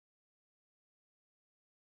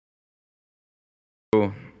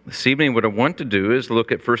So this evening, what I want to do is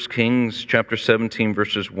look at 1 Kings chapter 17,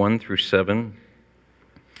 verses 1 through 7.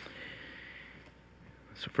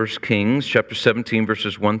 So 1 Kings chapter 17,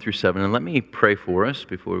 verses 1 through 7. And let me pray for us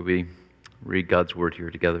before we read God's word here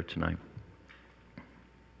together tonight.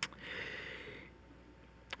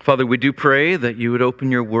 Father, we do pray that you would open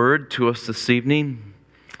your word to us this evening,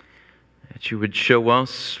 that you would show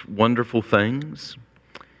us wonderful things,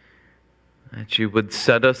 that you would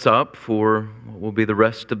set us up for what will be the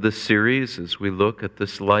rest of this series as we look at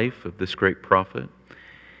this life of this great prophet.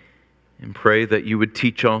 And pray that you would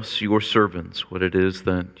teach us, your servants, what it is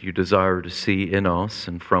that you desire to see in us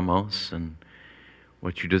and from us, and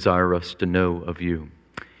what you desire us to know of you.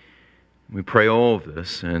 We pray all of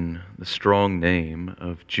this in the strong name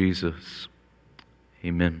of Jesus.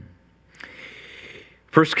 Amen.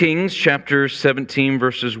 1 Kings chapter 17,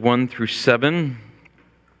 verses 1 through 7.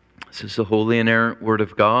 This is the holy and inerrant word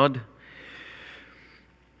of God.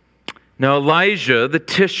 Now Elijah the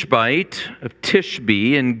Tishbite of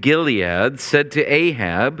Tishbe in Gilead said to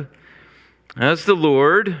Ahab, "As the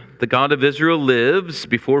Lord, the God of Israel, lives,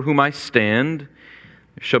 before whom I stand,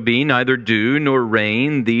 there shall be neither dew nor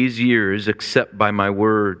rain these years except by my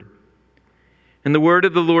word." And the word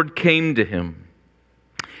of the Lord came to him,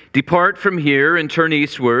 "Depart from here and turn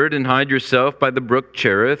eastward and hide yourself by the brook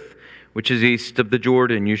Cherith, which is east of the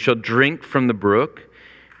Jordan. You shall drink from the brook,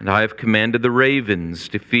 and I have commanded the ravens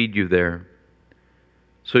to feed you there."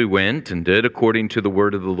 So he went and did according to the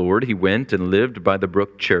word of the Lord. He went and lived by the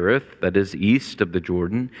brook Cherith, that is east of the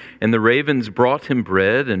Jordan. And the ravens brought him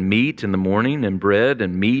bread and meat in the morning, and bread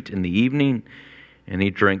and meat in the evening, and he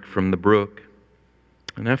drank from the brook.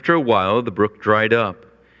 And after a while the brook dried up,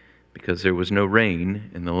 because there was no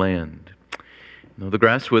rain in the land. Though the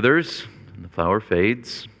grass withers and the flower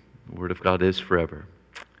fades, the word of God is forever.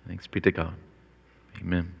 Thanks be to God.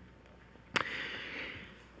 Amen.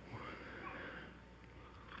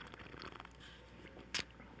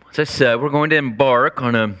 As I said, we're going to embark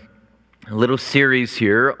on a little series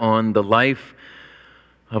here on the life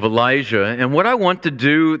of Elijah. And what I want to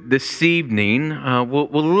do this evening, we'll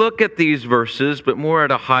look at these verses, but more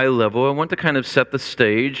at a high level. I want to kind of set the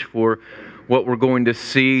stage for what we're going to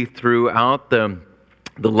see throughout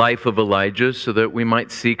the life of Elijah, so that we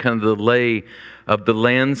might see kind of the lay of the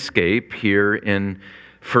landscape here in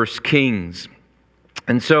 1 Kings.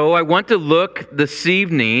 And so I want to look this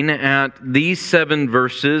evening at these 7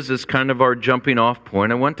 verses as kind of our jumping off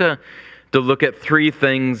point. I want to look at 3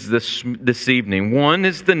 things this evening. One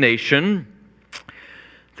is the nation.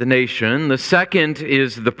 The second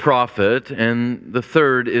is the prophet, and the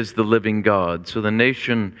third is the living God. So the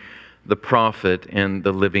nation, the prophet, and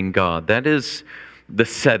the living God. That is the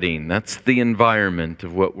setting. That's the environment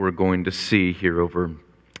of what we're going to see here over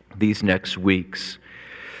these next weeks.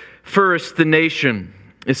 First, the nation.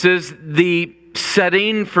 This is the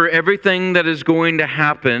setting for everything that is going to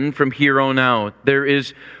happen from here on out. There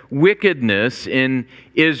is wickedness in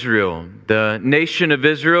Israel. The nation of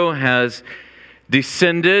Israel has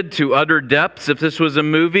descended to utter depths. If this was a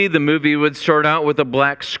movie, the movie would start out with a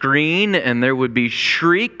black screen, and there would be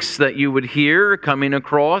shrieks that you would hear coming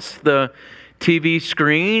across the TV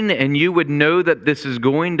screen, and you would know that this is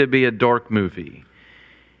going to be a dark movie.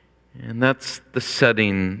 And that's the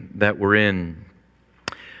setting that we're in.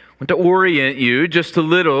 I want to orient you just a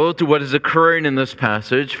little to what is occurring in this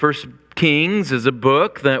passage. 1 Kings is a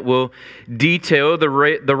book that will detail the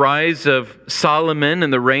rise of Solomon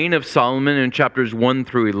and the reign of Solomon in chapters 1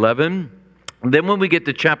 through 11. And then when we get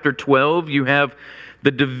to chapter 12, you have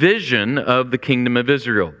the division of the kingdom of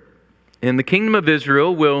Israel. And the kingdom of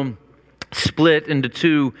Israel will split into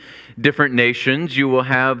 2 different nations. You will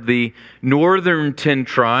have the northern 10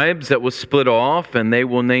 tribes that will split off, and they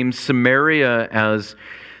will name Samaria as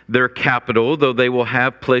their capital, though they will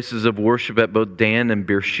have places of worship at both Dan and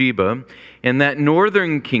Beersheba. And that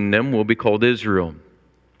northern kingdom will be called Israel.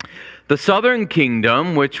 The southern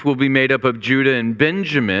kingdom, which will be made up of Judah and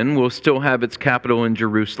Benjamin, will still have its capital in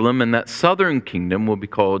Jerusalem, and that southern kingdom will be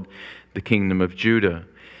called the kingdom of Judah.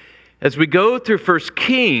 As we go through 1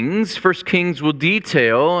 Kings will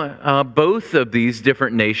detail both of these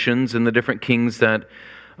different nations and the different kings that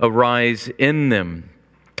arise in them.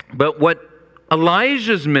 But what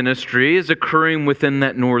Elijah's ministry is occurring within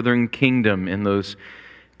that northern kingdom in those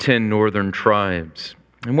 10 northern tribes.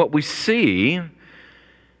 And what we see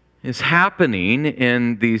is happening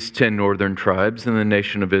in these 10 northern tribes in the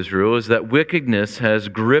nation of Israel is that wickedness has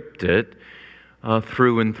gripped it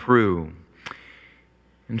through and through.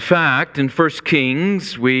 In fact, in 1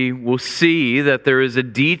 Kings, we will see that there is a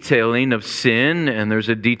detailing of sin, and there's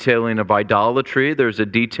a detailing of idolatry, there's a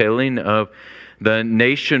detailing of the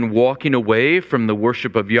nation walking away from the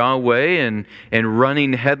worship of Yahweh and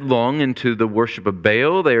running headlong into the worship of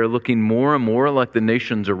Baal. They are looking more and more like the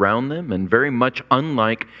nations around them and very much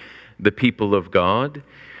unlike the people of God.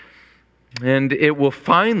 And it will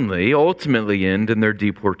finally, ultimately end in their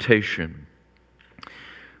deportation.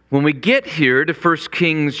 When we get here to 1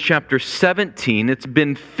 Kings chapter 17, it's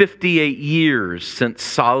been 58 years since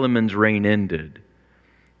Solomon's reign ended.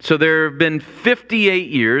 So there have been 58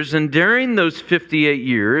 years, and during those 58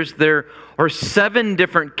 years, there are 7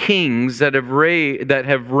 different kings that have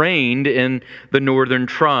reigned in the northern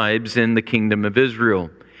tribes in the kingdom of Israel.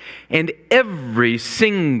 And every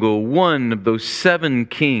single one of those 7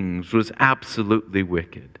 kings was absolutely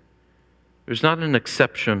wicked. There's not an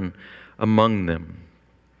exception among them.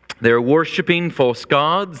 They are worshiping false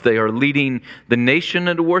gods. They are leading the nation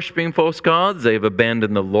into worshiping false gods. They have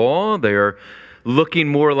abandoned the law. They are looking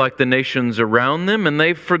more like the nations around them, and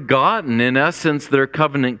they've forgotten, in essence, their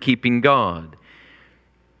covenant-keeping God.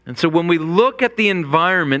 And so when we look at the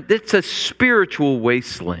environment, it's a spiritual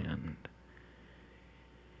wasteland.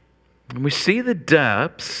 And we see the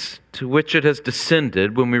depths to which it has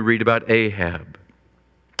descended when we read about Ahab.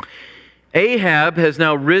 Ahab has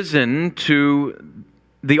now risen to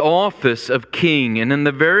the office of king. And in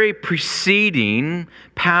the very preceding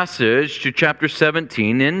passage to chapter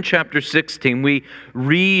 17, in chapter 16, we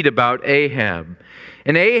read about Ahab.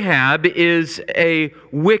 And Ahab is a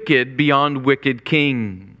wicked beyond wicked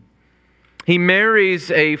king. He marries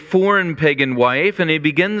a foreign pagan wife, and he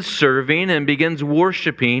begins serving and begins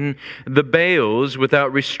worshiping the Baals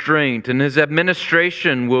without restraint. And his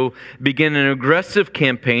administration will begin an aggressive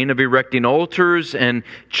campaign of erecting altars and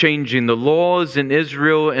changing the laws in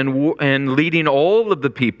Israel and leading all of the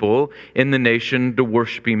people in the nation to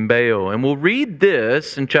worshiping Baal. And we'll read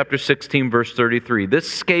this in chapter 16, verse 33,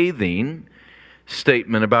 this scathing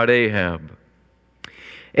statement about Ahab.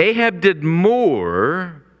 Ahab did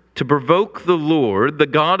more to provoke the Lord, the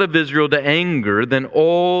God of Israel, to anger than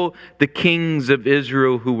all the kings of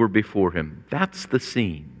Israel who were before him. That's the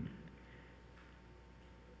scene.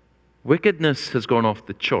 Wickedness has gone off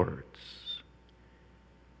the charts.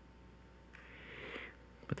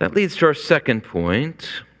 But that leads to our second point,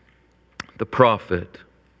 the prophet.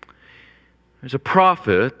 There's a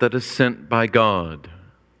prophet that is sent by God,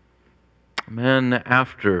 a man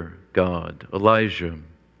after God, Elijah.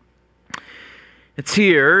 It's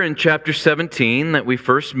here in chapter 17 that we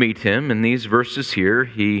first meet him. In these verses here,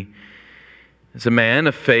 he is a man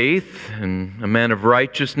of faith and a man of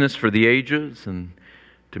righteousness for the ages. And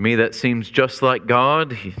to me, that seems just like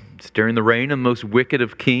God. It's during the reign of the most wicked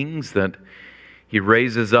of kings that he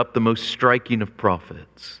raises up the most striking of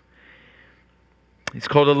prophets. He's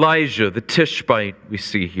called Elijah, the Tishbite we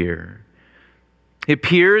see here. He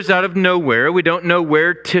appears out of nowhere. We don't know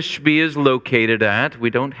where Tishbe is located at.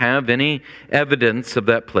 We don't have any evidence of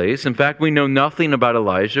that place. In fact, we know nothing about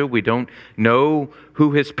Elijah. We don't know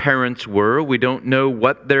who his parents were. We don't know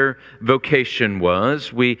what their vocation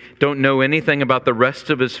was. We don't know anything about the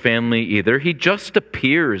rest of his family either. He just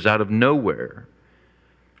appears out of nowhere.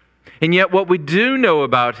 And yet what we do know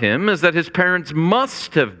about him is that his parents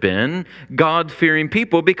must have been God-fearing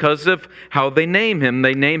people because of how they name him.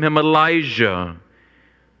 They name him Elijah.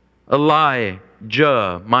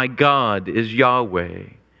 Elijah, my God is Yahweh.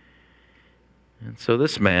 And so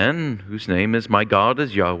this man, whose name is my God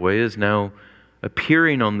is Yahweh, is now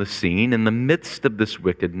appearing on the scene in the midst of this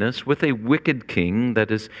wickedness with a wicked king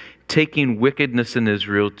that is taking wickedness in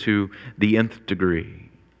Israel to the nth degree.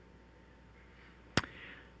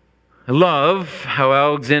 I love how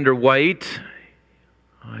Alexander White,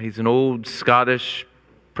 he's an old Scottish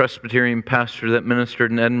Presbyterian pastor that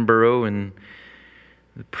ministered in Edinburgh in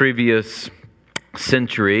the previous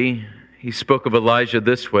century. He spoke of Elijah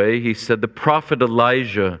this way. He said, the prophet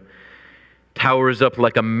Elijah towers up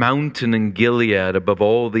like a mountain in Gilead above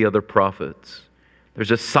all the other prophets.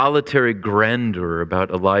 There's a solitary grandeur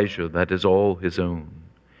about Elijah that is all his own.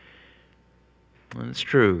 And it's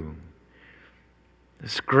true.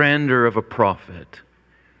 This grandeur of a prophet,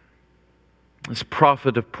 this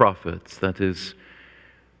prophet of prophets that is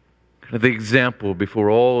kind of the example before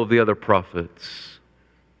all of the other prophets,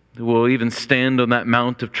 who will even stand on that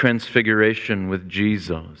Mount of Transfiguration with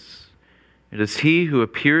Jesus. It is he who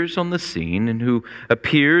appears on the scene and who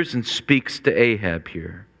appears and speaks to Ahab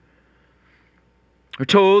here. We're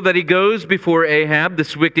told that he goes before Ahab,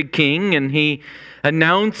 this wicked king, and he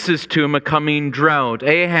announces to him a coming drought.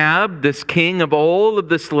 Ahab, this king of all of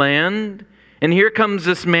this land, and here comes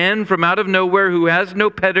this man from out of nowhere who has no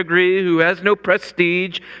pedigree, who has no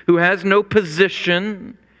prestige, who has no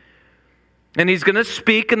position. And he's going to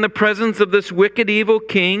speak in the presence of this wicked, evil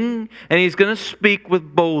king, and he's going to speak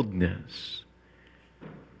with boldness.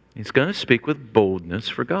 He's going to speak with boldness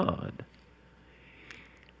for God.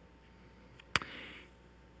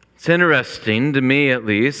 It's interesting, to me at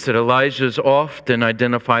least, that Elijah is often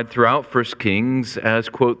identified throughout 1 Kings as,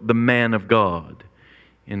 quote, the man of God,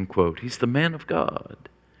 end quote. He's the man of God.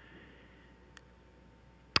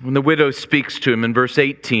 When the widow speaks to him in verse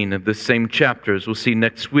 18 of this same chapter, as we'll see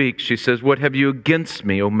next week, she says, "What have you against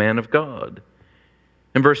me, O man of God?"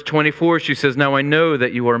 In verse 24, she says, "Now I know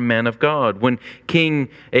that you are a man of God." When King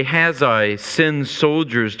Ahazi sends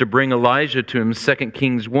soldiers to bring Elijah to him, 2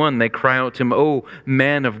 Kings 1, they cry out to him, "O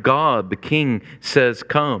man of God." The king says,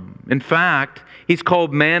 "Come." In fact, he's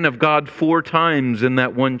called man of God 4 times in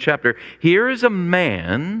that one chapter. Here is a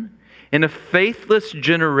man in a faithless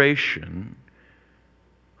generation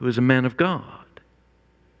who is a man of God.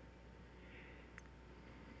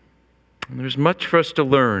 And there's much for us to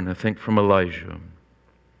learn, I think, from Elijah.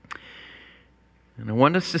 And I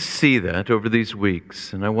want us to see that over these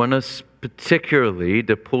weeks. And I want us particularly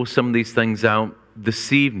to pull some of these things out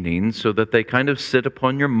this evening so that they kind of sit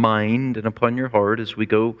upon your mind and upon your heart as we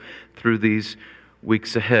go through these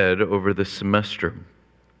weeks ahead over the semester.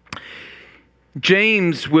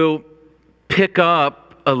 James will pick up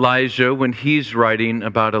Elijah when he's writing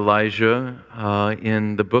about Elijah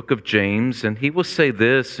in the book of James. And he will say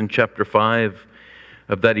this in chapter 5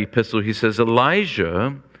 of that epistle. He says,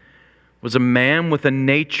 "Elijah was a man with a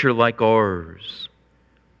nature like ours.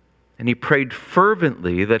 And he prayed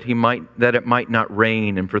fervently that it might not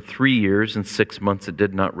rain. And for 3 years and 6 months it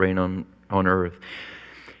did not rain on earth."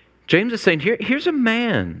 James is saying, here's a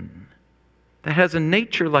man that has a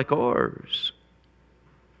nature like ours.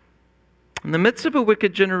 In the midst of a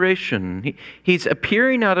wicked generation, he's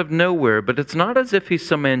appearing out of nowhere, but it's not as if he's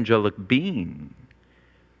some angelic being.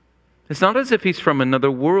 It's not as if he's from another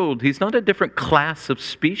world. He's not a different class of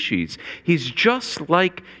species. He's just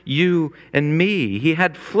like you and me. He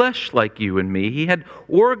had flesh like you and me. He had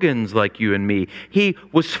organs like you and me. He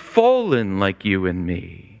was fallen like you and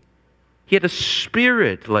me. He had a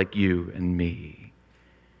spirit like you and me.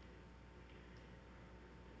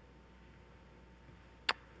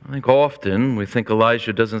 I think often we think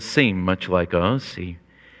Elijah doesn't seem much like us. He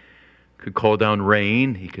could call down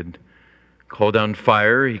rain. He could call down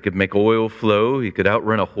fire. He could make oil flow. He could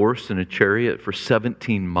outrun a horse in a chariot for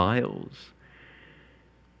 17 miles.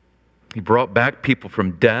 He brought back people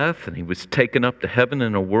from death, and he was taken up to heaven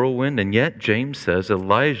in a whirlwind. And yet, James says,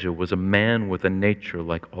 Elijah was a man with a nature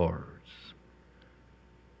like ours.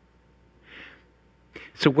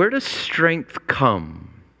 So where does strength come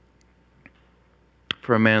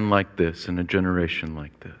for a man like this in a generation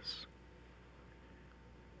like this?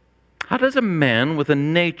 How does a man with a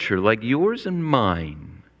nature like yours and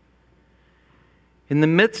mine, in the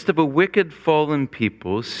midst of a wicked, fallen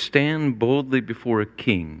people, stand boldly before a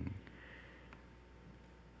king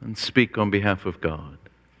and speak on behalf of God?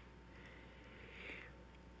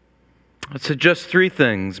 I suggest 3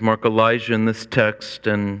 things mark Elijah in this text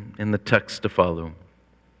and in the text to follow.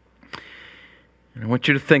 And I want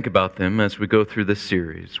you to think about them as we go through this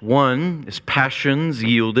series. 1 is passions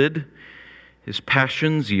yielded. His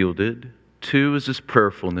passions yielded. 2 is his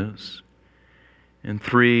prayerfulness. And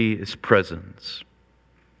 3 is presence.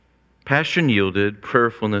 Passion yielded,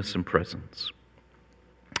 prayerfulness, and presence.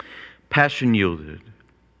 Passion yielded.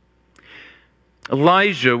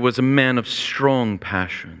 Elijah was a man of strong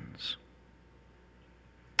passions.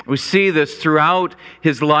 We see this throughout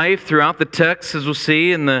his life, throughout the text, as we'll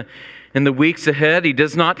see in the weeks ahead. He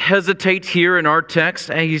does not hesitate here in our text.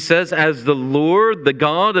 And he says, "As the Lord, the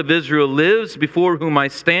God of Israel lives, before whom I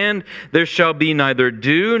stand, there shall be neither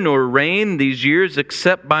dew nor rain these years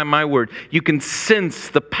except by my word." You can sense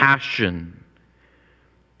the passion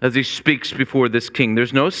as he speaks before this king.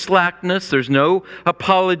 There's no slackness. There's no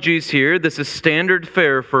apologies here. This is standard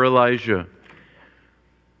fare for Elijah.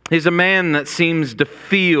 He's a man that seems to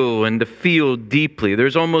feel and to feel deeply.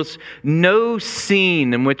 There's almost no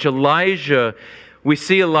scene in which we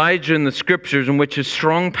see Elijah in the scriptures in which his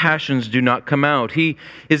strong passions do not come out. He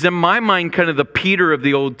is, in my mind, kind of the Peter of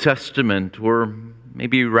the Old Testament, or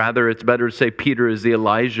maybe rather it's better to say Peter is the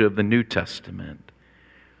Elijah of the New Testament.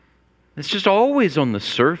 It's just always on the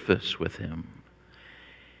surface with him.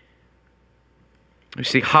 We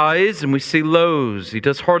see highs and we see lows. He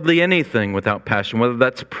does hardly anything without passion, whether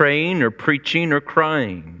that's praying or preaching or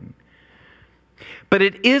crying. But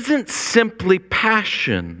it isn't simply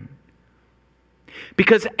passion,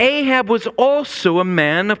 because Ahab was also a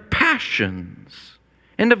man of passions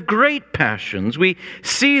and of great passions. We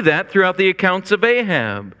see that throughout the accounts of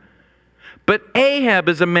Ahab. But Ahab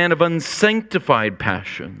is a man of unsanctified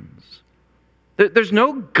passions. There's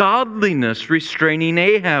no godliness restraining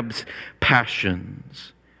Ahab's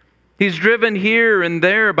passions. He's driven here and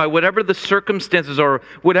there by whatever the circumstances are,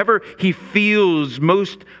 whatever he feels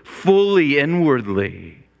most fully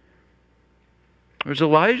inwardly. Whereas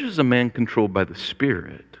Elijah is a man controlled by the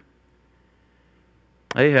Spirit.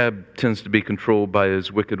 Ahab tends to be controlled by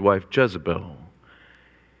his wicked wife Jezebel.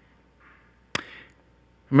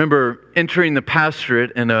 I remember entering the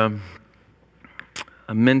pastorate, and a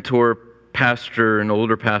mentor pastor, an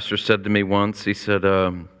older pastor, said to me once, he said,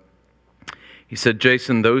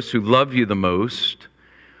 Jason, those who love you the most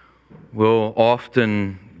will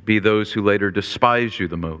often be those who later despise you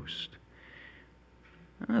the most.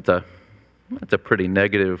 That's a pretty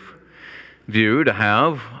negative view to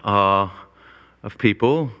have of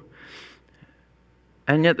people.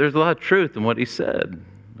 And yet there's a lot of truth in what he said.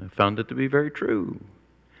 I found it to be very true.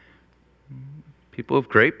 People have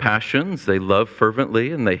great passions. They love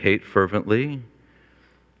fervently and they hate fervently.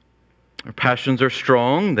 Our passions are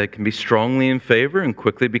strong. They can be strongly in favor and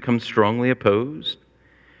quickly become strongly opposed.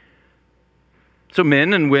 So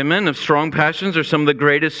men and women of strong passions are some of the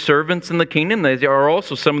greatest servants in the kingdom. They are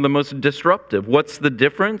also some of the most disruptive. What's the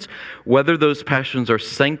difference? Whether those passions are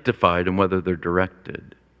sanctified and whether they're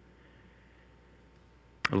directed.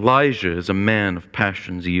 Elijah is a man of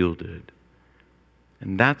passions yielded.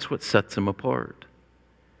 And that's what sets him apart.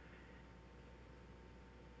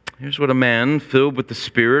 Here's what a man filled with the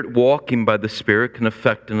Spirit, walking by the Spirit, can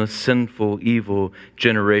affect in a sinful, evil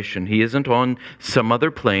generation. He isn't on some other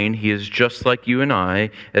plane. He is just like you and I,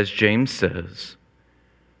 as James says.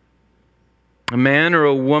 A man or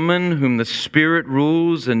a woman whom the Spirit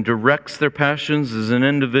rules and directs their passions is an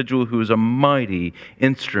individual who is a mighty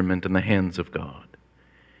instrument in the hands of God.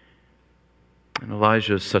 And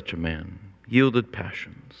Elijah is such a man. Yielded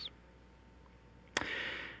passions.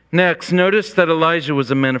 Next, notice that Elijah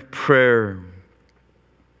was a man of prayer.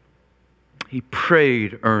 He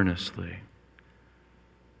prayed earnestly.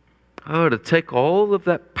 Oh, to take all of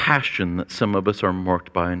that passion that some of us are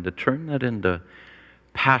marked by and to turn that into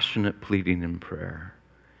passionate pleading in prayer.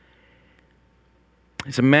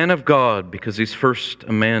 He's a man of God because he's first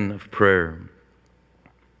a man of prayer.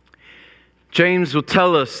 James will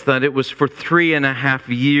tell us that it was for 3.5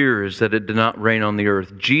 years that it did not rain on the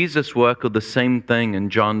earth. Jesus will echo the same thing in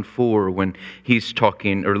John 4 when he's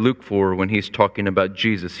talking, or Luke 4 when he's talking about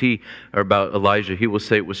Jesus. Or about Elijah, he will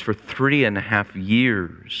say it was for 3.5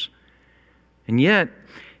 years. And yet,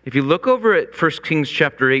 if you look over at 1 Kings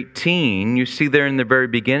chapter 18, you see there in the very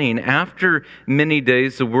beginning, after many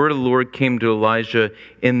days, the word of the Lord came to Elijah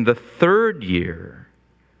in the 3rd year.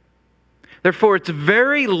 Therefore, it's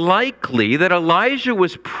very likely that Elijah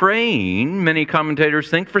was praying, many commentators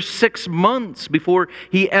think, for 6 months before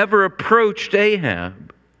he ever approached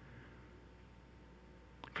Ahab.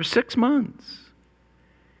 For 6 months.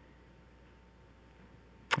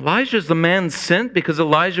 Elijah is the man sent because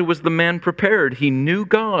Elijah was the man prepared. He knew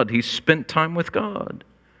God. He spent time with God.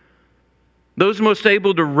 Those most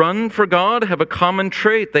able to run for God have a common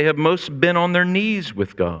trait. They have most been on their knees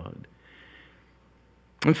with God.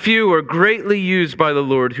 And few are greatly used by the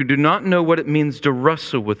Lord who do not know what it means to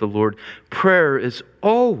wrestle with the Lord. Prayer is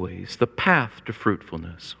always the path to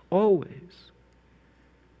fruitfulness. Always.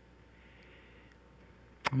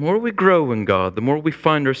 The more we grow in God, the more we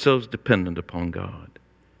find ourselves dependent upon God.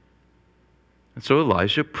 And so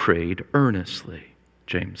Elijah prayed earnestly,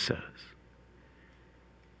 James says.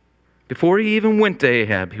 Before he even went to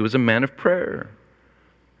Ahab, he was a man of prayer.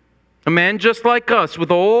 A man just like us, with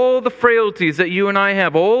all the frailties that you and I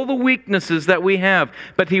have, all the weaknesses that we have,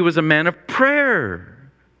 but he was a man of prayer.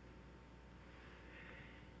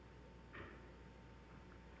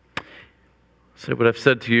 Say what I've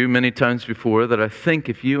said to you many times before, that I think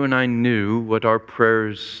if you and I knew what our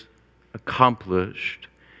prayers accomplished,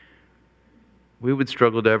 we would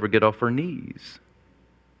struggle to ever get off our knees.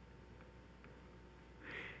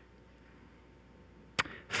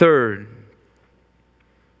 Third,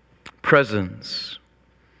 presence.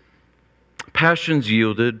 Passions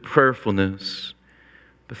yielded, prayerfulness.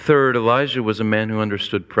 The third, Elijah was a man who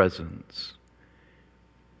understood presence.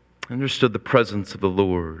 Understood the presence of the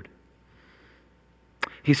Lord.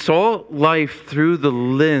 He saw life through the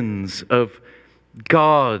lens of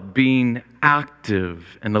God being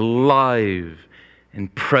active and alive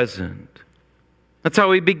and present. That's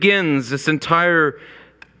how he begins this entire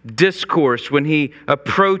discourse when he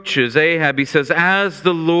approaches Ahab. He says, "As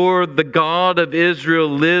the Lord, the God of Israel,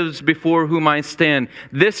 lives before whom I stand."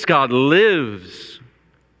 This God lives.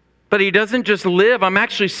 But he doesn't just live. I'm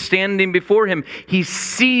actually standing before him. He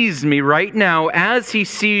sees me right now as he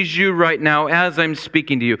sees you right now as I'm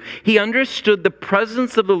speaking to you. He understood the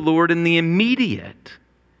presence of the Lord in the immediate.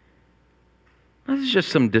 This is just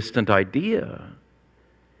some distant idea.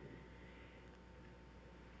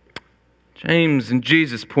 James and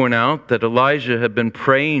Jesus point out that Elijah had been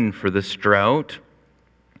praying for this drought.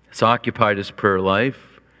 It's occupied his prayer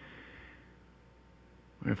life.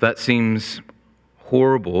 If that seems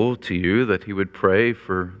horrible to you that he would pray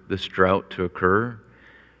for this drought to occur,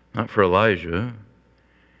 not for Elijah,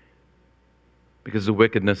 because the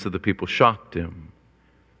wickedness of the people shocked him.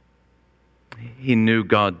 He knew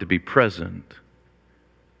God to be present.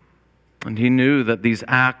 And he knew that these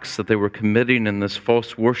acts that they were committing and this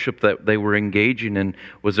false worship that they were engaging in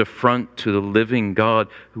was affront to the living God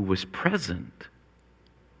who was present.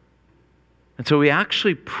 And so he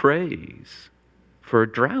actually prays for a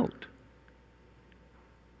drought.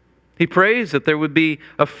 He prays that there would be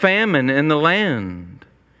a famine in the land.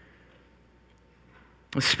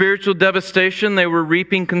 The spiritual devastation they were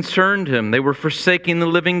reaping concerned him. They were forsaking the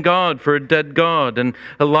living God for a dead God. And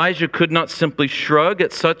Elijah could not simply shrug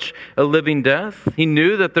at such a living death. He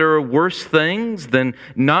knew that there are worse things than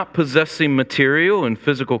not possessing material and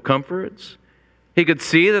physical comforts. He could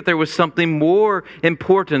see that there was something more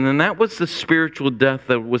important, and that was the spiritual death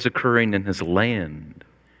that was occurring in his land,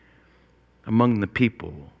 among the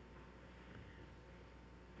people.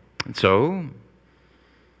 And so,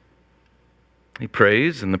 he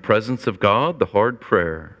prays in the presence of God the hard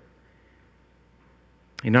prayer.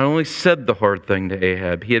 He not only said the hard thing to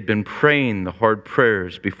Ahab, he had been praying the hard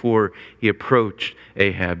prayers before he approached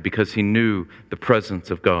Ahab because he knew the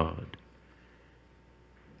presence of God.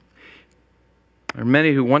 There are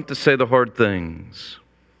many who want to say the hard things,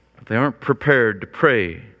 but they aren't prepared to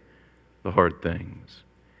pray the hard things.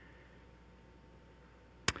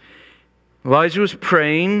 Elijah was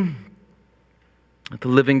praying that the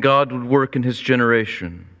living God would work in his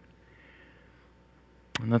generation.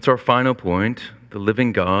 And that's our final point, the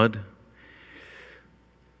living God.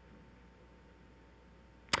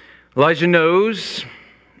 Elijah knows,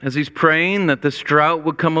 as he's praying, that this drought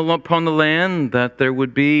would come upon the land, that there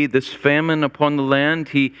would be this famine upon the land.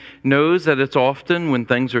 He knows that it's often when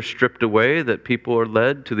things are stripped away that people are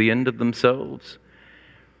led to the end of themselves,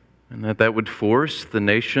 and that would force the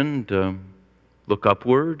nation to look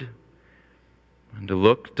upward and to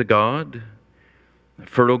look to God. The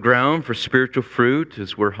fertile ground for spiritual fruit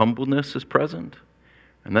is where humbleness is present.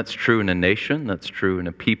 And that's true in a nation, that's true in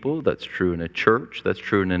a people, that's true in a church, that's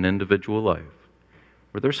true in an individual life.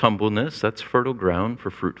 Where there's humbleness, that's fertile ground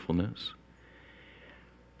for fruitfulness.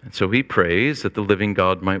 And so he prays that the living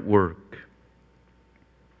God might work.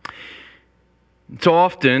 So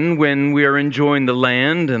often when we are enjoying the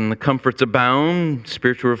land and the comforts abound,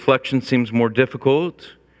 spiritual reflection seems more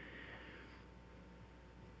difficult.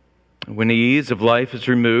 When the ease of life is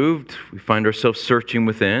removed, we find ourselves searching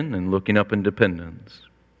within and looking up in dependence.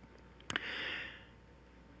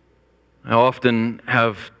 I often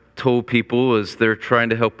have told people as they're trying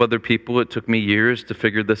to help other people, it took me years to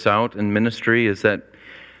figure this out in ministry, is that,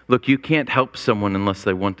 look, you can't help someone unless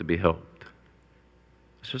they want to be helped.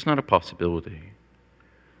 It's just not a possibility.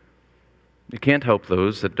 You can't help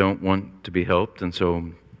those that don't want to be helped. And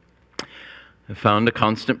so I found a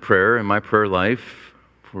constant prayer in my prayer life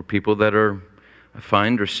for people that I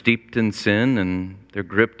find are steeped in sin and they're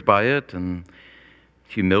gripped by it and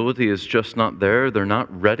humility is just not there. They're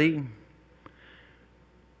not ready.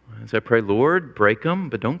 As I pray, Lord, break them,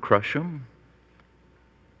 but don't crush them.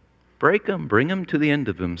 Break them, bring them to the end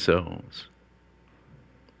of themselves.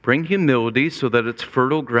 Bring humility so that it's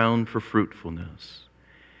fertile ground for fruitfulness.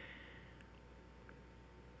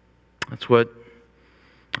 That's what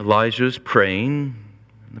Elijah is praying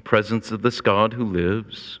in the presence of this God who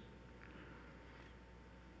lives.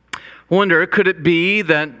 I wonder, could it be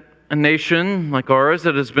that a nation like ours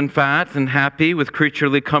that has been fat and happy with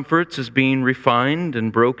creaturely comforts is being refined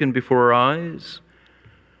and broken before our eyes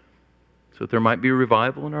so that there might be a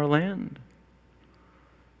revival in our land?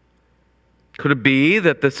 Could it be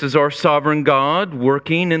that this is our sovereign God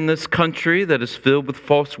working in this country that is filled with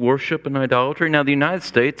false worship and idolatry? Now, the United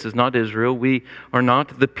States is not Israel. We are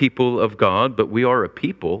not the people of God, but we are a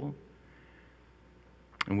people.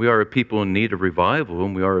 And we are a people in need of revival,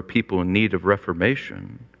 and we are a people in need of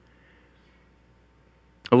reformation.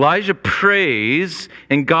 Elijah prays,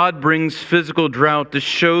 and God brings physical drought to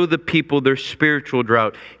show the people their spiritual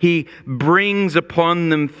drought. He brings upon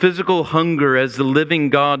them physical hunger as the living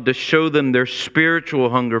God to show them their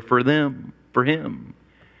spiritual hunger for Him.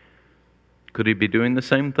 Could He be doing the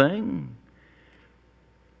same thing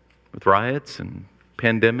with riots and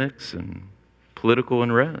pandemics and political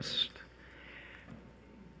unrest.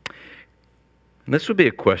 And this would be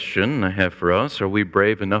a question I have for us. Are we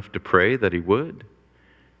brave enough to pray that He would?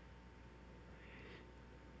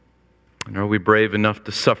 And are we brave enough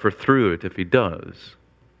to suffer through it if He does?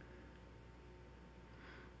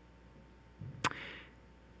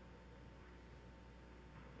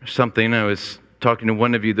 There's something I was talking to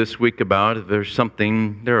one of you this week about. There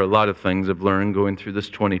are a lot of things I've learned going through this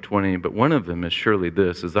 2020, but one of them is surely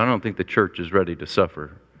this, is I don't think the church is ready to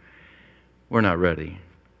suffer. We're not ready.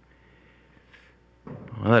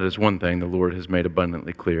 Well, that is one thing the Lord has made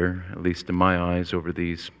abundantly clear, at least in my eyes over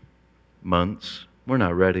these months. We're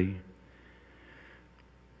not ready.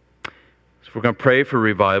 So if we're going to pray for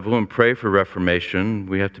revival and pray for reformation,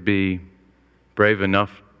 we have to be brave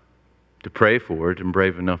enough to pray for it and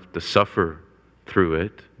brave enough to suffer through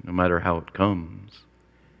it, no matter how it comes.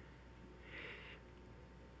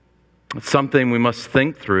 It's something we must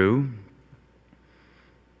think through,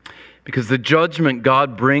 because the judgment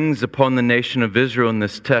God brings upon the nation of Israel in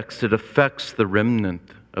this text, it affects the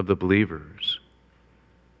remnant of the believers.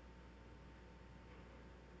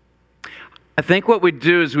 I think what we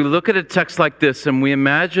do is we look at a text like this and we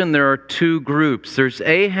imagine there are two groups. There's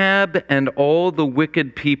Ahab and all the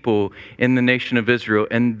wicked people in the nation of Israel,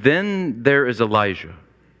 and then there is Elijah.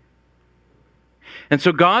 And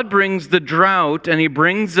so God brings the drought and He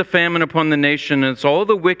brings the famine upon the nation, and it's all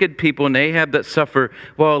the wicked people and Ahab that suffer,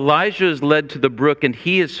 while Elijah is led to the brook and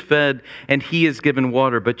he is fed and he is given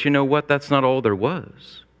water. But you know what? That's not all there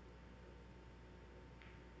was.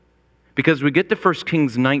 Because we get to 1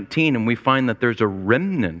 Kings 19 and we find that there's a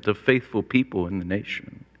remnant of faithful people in the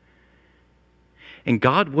nation. And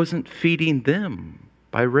God wasn't feeding them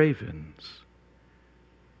by ravens.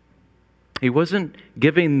 He wasn't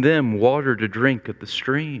giving them water to drink at the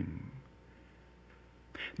stream.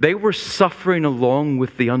 They were suffering along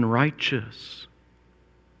with the unrighteous.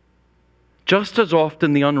 Just as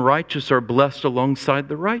often the unrighteous are blessed alongside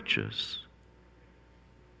the righteous.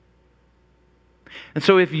 And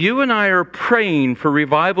so if you and I are praying for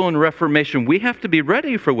revival and reformation, we have to be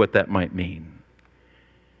ready for what that might mean.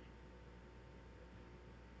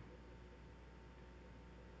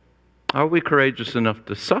 Are we courageous enough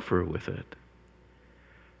to suffer with it?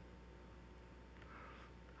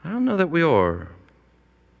 I don't know that we are.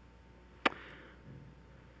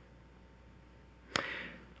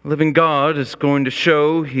 Living God is going to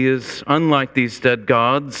show He is unlike these dead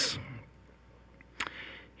gods.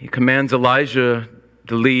 He commands Elijah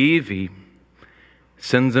to leave. He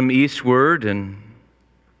sends him eastward, and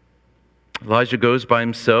Elijah goes by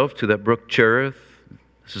himself to that brook Cherith.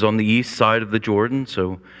 This is on the east side of the Jordan,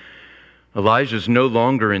 so Elijah is no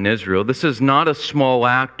longer in Israel. This is not a small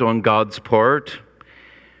act on God's part.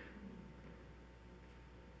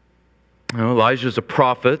 Elijah is a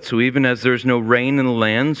prophet, so even as there's no rain in the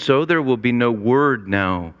land, so there will be no word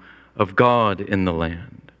now of God in the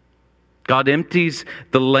land. God empties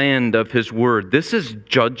the land of His word. This is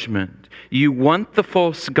judgment. You want the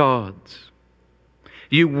false gods.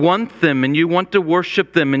 You want them and you want to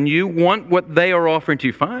worship them and you want what they are offering to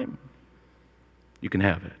you. Fine. You can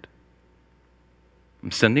have it.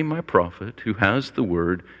 I'm sending my prophet who has the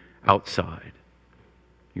word outside.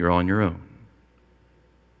 You're on your own.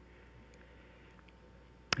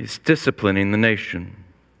 He's disciplining the nation.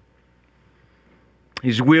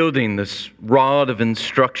 He's wielding this rod of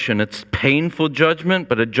instruction. It's painful judgment,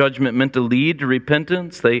 but a judgment meant to lead to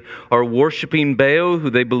repentance. They are worshiping Baal, who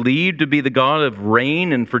they believe to be the god of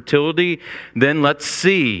rain and fertility. Then let's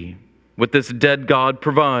see what this dead god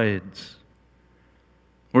provides.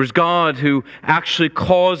 Whereas God, who actually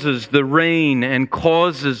causes the rain and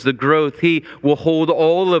causes the growth, He will hold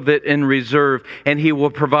all of it in reserve, and He will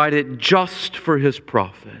provide it just for His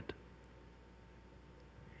prophet.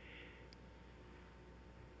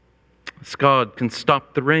 This God can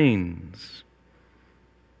stop the rains.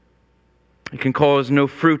 He can cause no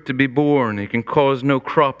fruit to be born. He can cause no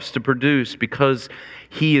crops to produce because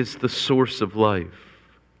He is the source of life.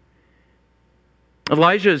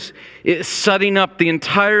 Elijah is setting up the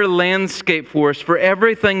entire landscape for us, for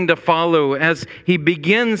everything to follow as he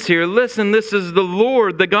begins here. Listen, this is the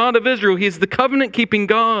Lord, the God of Israel. He's the covenant-keeping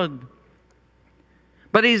God.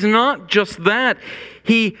 But He's not just that.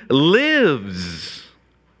 He lives.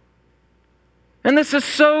 And this is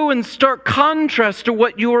so in stark contrast to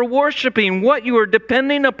what you are worshiping, what you are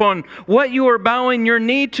depending upon, what you are bowing your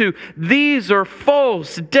knee to. These are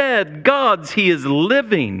false, dead gods. He is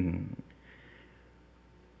living.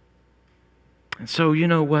 And so, you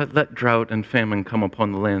know what? Let drought and famine come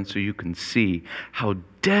upon the land so you can see how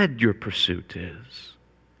dead your pursuit is.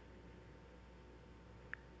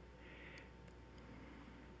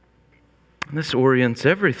 And this orients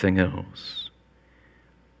everything else.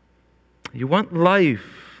 You want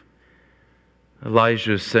life,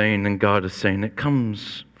 Elijah is saying, and God is saying, it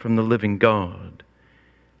comes from the living God.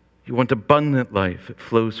 You want abundant life, it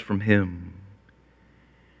flows from Him.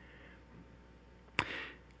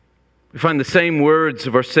 We find the same words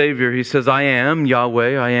of our Savior. He says, I am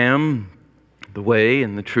Yahweh, I am the way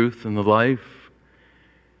and the truth and the life.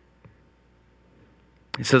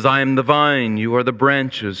 He says, I am the vine, you are the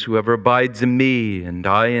branches. Whoever abides in me and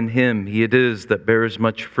I in him, he it is that bears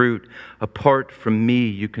much fruit. Apart from me,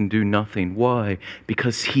 you can do nothing. Why?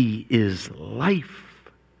 Because He is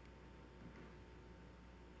life.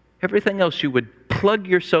 Everything else you would plug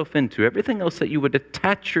yourself into, everything else that you would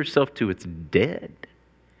attach yourself to, it's dead.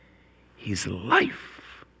 He's life.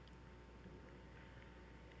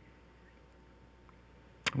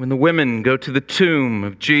 When the women go to the tomb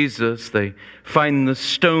of Jesus, they find the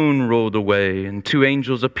stone rolled away, and two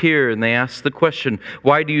angels appear, and they ask the question,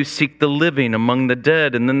 why do you seek the living among the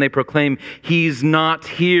dead? And then they proclaim, He's not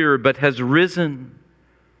here, but has risen.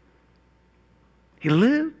 He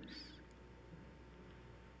lives.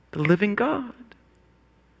 The living God.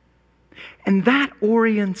 And that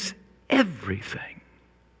orients everything.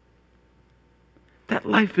 That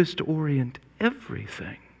life is to orient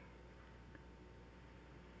everything.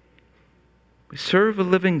 We serve a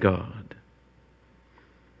living God,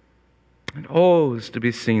 and all is to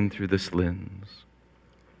be seen through this lens.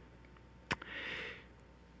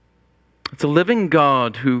 It's a living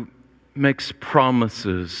God who makes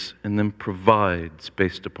promises and then provides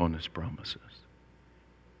based upon His promises.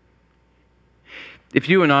 If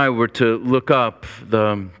you and I were to look up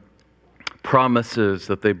the promises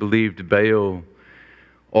that they believed Baal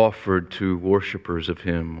offered to worshipers of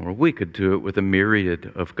him, or we could do it with a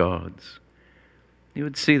myriad of gods, you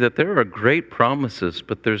would see that there are great promises,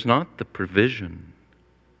 but there's not the provision.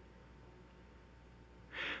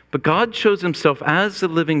 But God shows Himself as the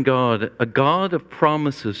living God, a God of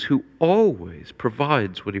promises who always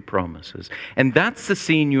provides what He promises. And that's the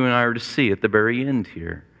scene you and I are to see at the very end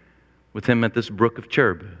here, with Him at this brook of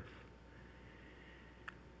Cherith.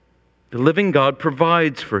 The living God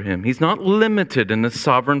provides for him. He's not limited in His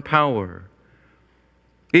sovereign power.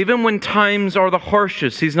 Even when times are the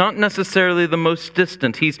harshest, He's not necessarily the most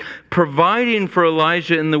distant. He's providing for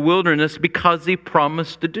Elijah in the wilderness because He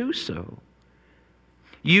promised to do so.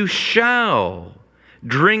 You shall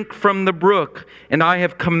drink from the brook, and I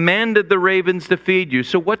have commanded the ravens to feed you.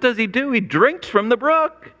 So what does He do? He drinks from the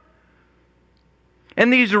brook.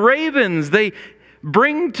 And these ravens, they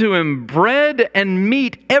bring to Him bread and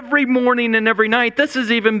meat every morning and every night. This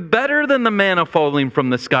is even better than the manna falling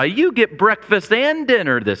from the sky. You get breakfast and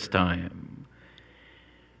dinner this time.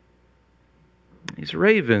 These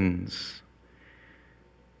ravens,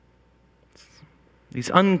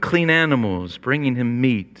 these unclean animals bringing Him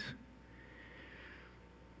meat.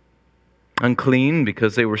 Unclean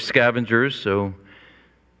because they were scavengers, so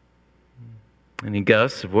any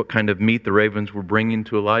guess of what kind of meat the ravens were bringing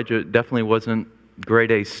to Elijah? It definitely wasn't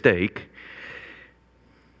grade A steak.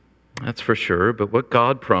 That's for sure. But what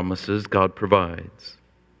God promises, God provides.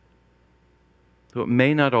 So it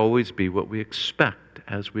may not always be what we expect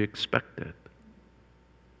as we expect it.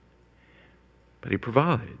 But He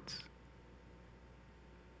provides.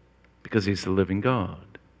 Because He's the living God.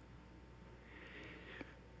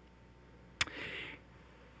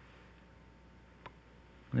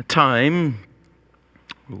 In a time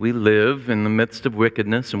we live in the midst of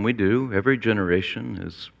wickedness, and we do. Every generation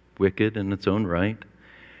is wicked in its own right.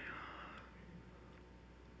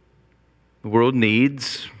 The world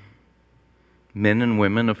needs men and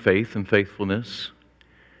women of faith and faithfulness.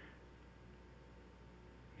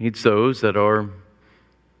 Needs those that are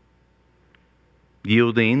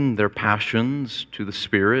yielding their passions to the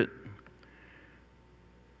Spirit.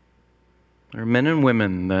 There are men and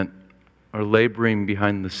women that are laboring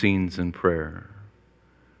behind the scenes in prayer.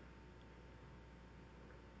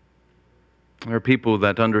 There are people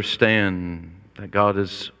that understand that God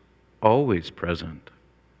is always present.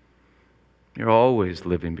 You're always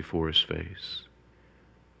living before His face.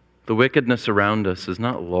 The wickedness around us is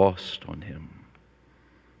not lost on Him.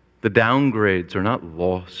 The downgrades are not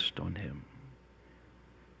lost on Him.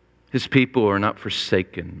 His people are not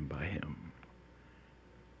forsaken by Him.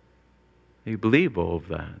 You believe all of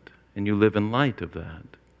that, and you live in light of that.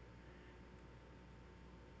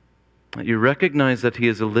 You recognize that He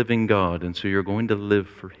is a living God, and so you're going to live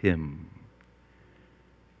for Him.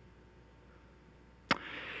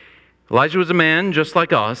 Elijah was a man just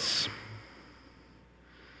like us.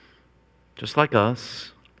 Just like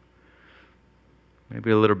us.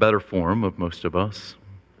 Maybe a little better form of most of us.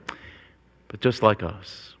 But just like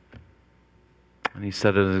us. And He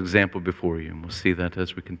set an example before you, and we'll see that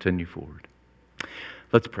as we continue forward.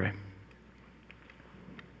 Let's pray.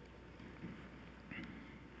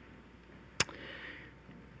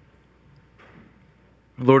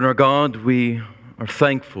 Lord our God, we are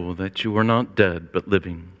thankful that you are not dead but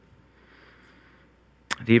living.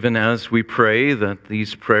 And even as we pray, that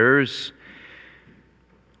these prayers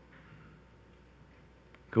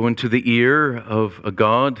go into the ear of a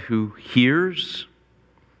God who hears,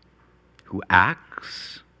 who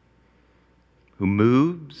acts, who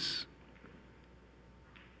moves,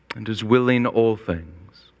 and is willing all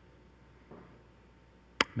things.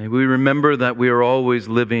 May we remember that we are always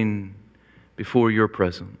living before your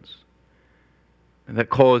presence, and that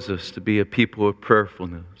calls us to be a people of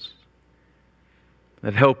prayerfulness,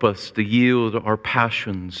 that help us to yield our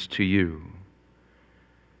passions to you.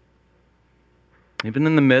 Even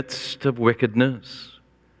in the midst of wickedness,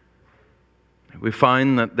 we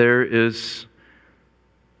find that there is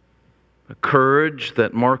a courage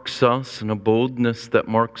that marks us, and a boldness that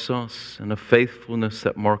marks us, and a faithfulness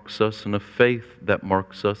that marks us, and a faith that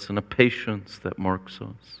marks us, and a patience that marks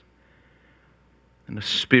us, and a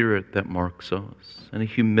spirit that marks us, and a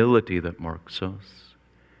humility that marks us,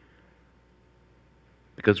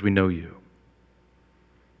 because we know you,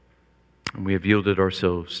 and we have yielded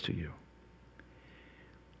ourselves to you.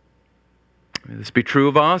 May this be true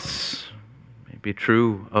of us, may it be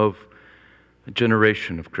true of a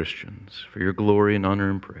generation of Christians, for your glory and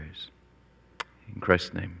honor and praise. In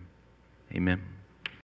Christ's name, amen.